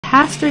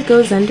pastor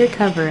goes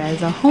undercover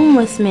as a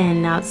homeless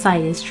man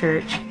outside his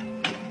church.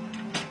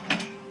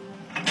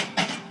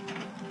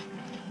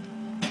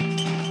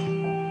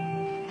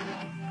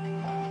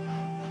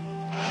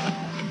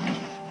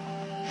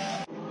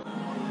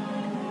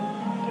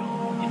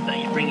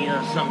 You're bringing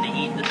us something to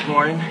eat this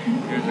morning.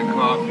 Here's a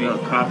coffee. A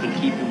coffee to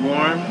keep you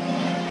warm.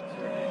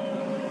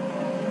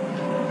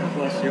 God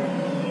bless you.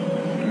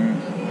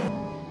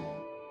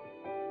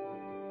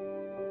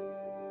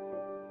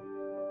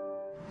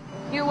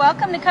 You're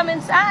welcome to come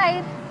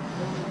inside.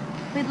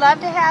 We'd love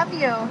to have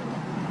you.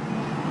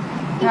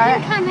 You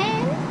can come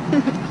in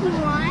if you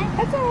want.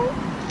 That's all right.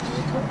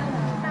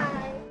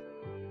 Hi.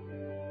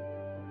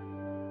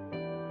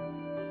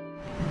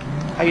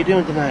 How you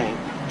doing tonight?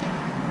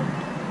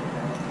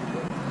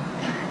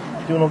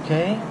 Doing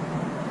okay?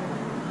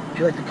 Would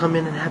you like to come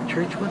in and have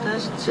church with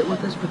us and sit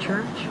with us for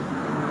church?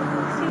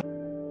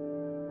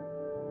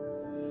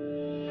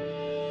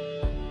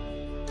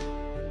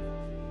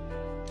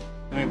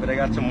 But I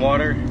got some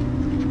water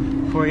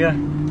for you.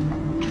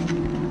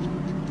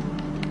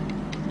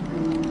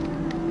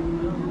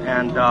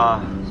 And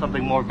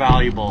something more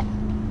valuable.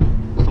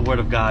 It's the Word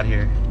of God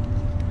here.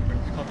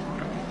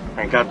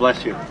 And God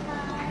bless you.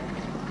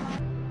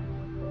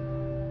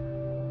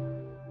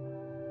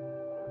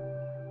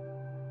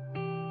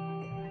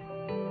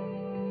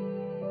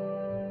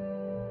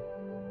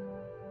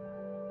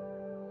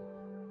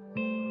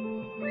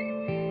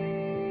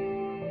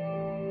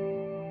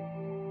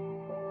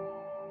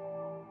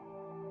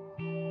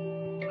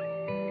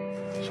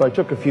 So I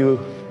took a few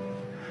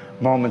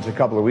moments a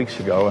couple of weeks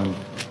ago and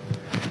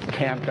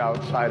camped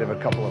outside of a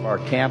couple of our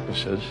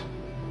campuses,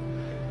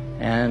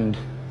 and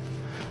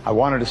I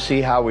wanted to see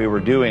how we were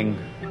doing,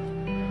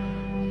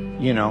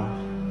 you know,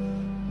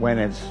 when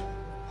it's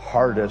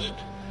hardest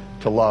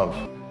to love.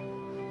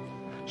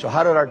 So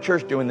how did our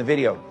church do in the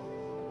video?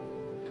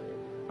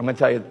 I'm going to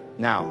tell you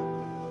now.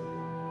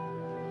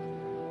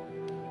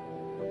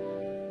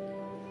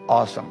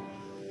 Awesome.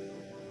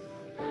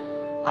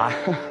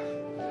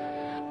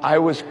 I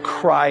was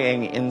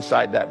crying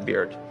inside that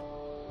beard.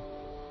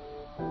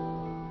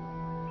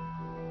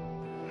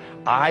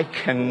 I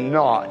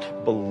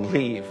cannot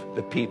believe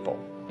the people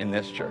in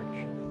this church.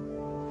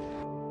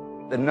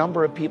 The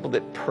number of people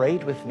that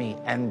prayed with me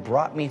and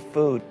brought me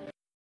food.